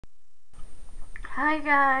Hi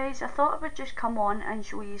guys, I thought I would just come on and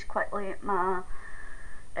show you quickly my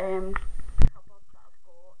cupboard that I've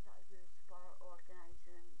got that I use for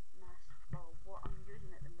organising what I'm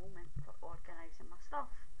using at the moment for organising my stuff.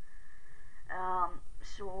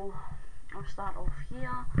 So I'll start off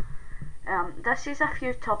here. This is a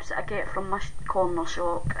few tubs that I get from my corner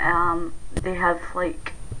shop. They have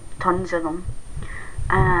like tons of them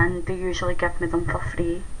and they usually give me them for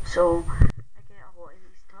free. So I get a lot of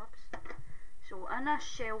these tubs. So in this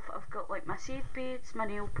shelf I've got like my seed beads, my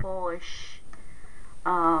nail polish,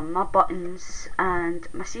 my buttons and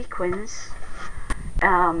my sequins.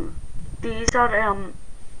 These are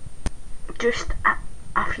just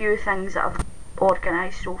a few things that I've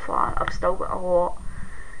organised so far. I've still got a lot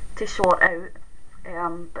to sort out,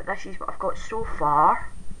 but this is what I've got so far.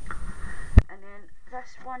 And then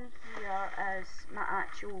this one here is my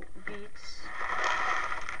actual beads.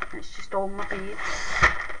 It's just all my beads.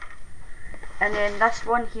 And then this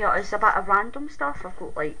one here is a bit of random stuff. I've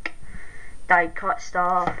got like die cut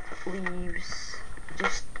stuff, leaves,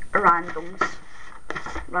 just random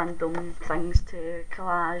things to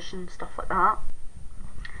collage and stuff like that.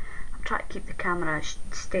 I'm trying to keep the camera as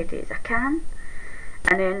steady as I can.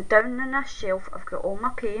 And then down in this shelf I've got all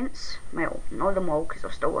my paints. Well, not them all because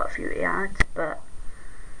I've still got a few to add, but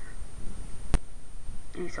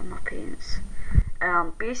these are my paints.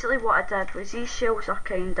 Basically what I did was these shelves are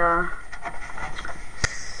kinda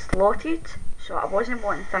slotted, so I wasn't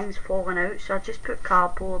wanting things falling out, so I just put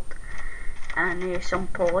cardboard and some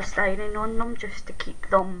polystyrene on them just to keep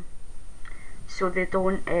them so they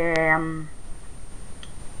don't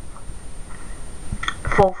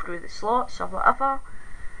fall through the slots or whatever.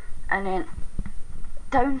 And then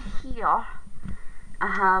down here I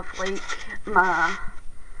have like my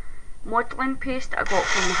modelling paste that I got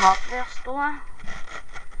from the hardware store,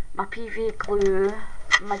 my PVA glue,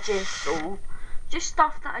 my gesso, just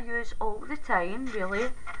stuff that I use all the time really.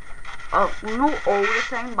 Not all the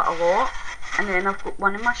time but a lot. And then I've got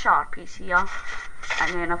one of my Sharpies here,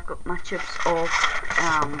 and then I've got my tubes of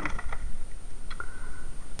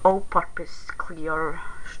all-purpose clear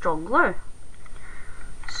strong glue.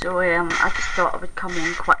 So I just thought I would come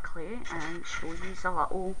on quickly and show you a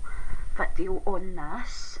little video on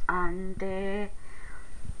this, and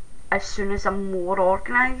as soon as I'm more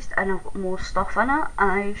organised and I've got more stuff in it,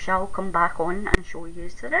 I shall come back on and show you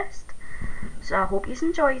the rest. So I hope you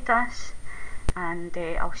enjoyed this, and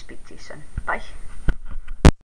I'll speak to you soon. Bye.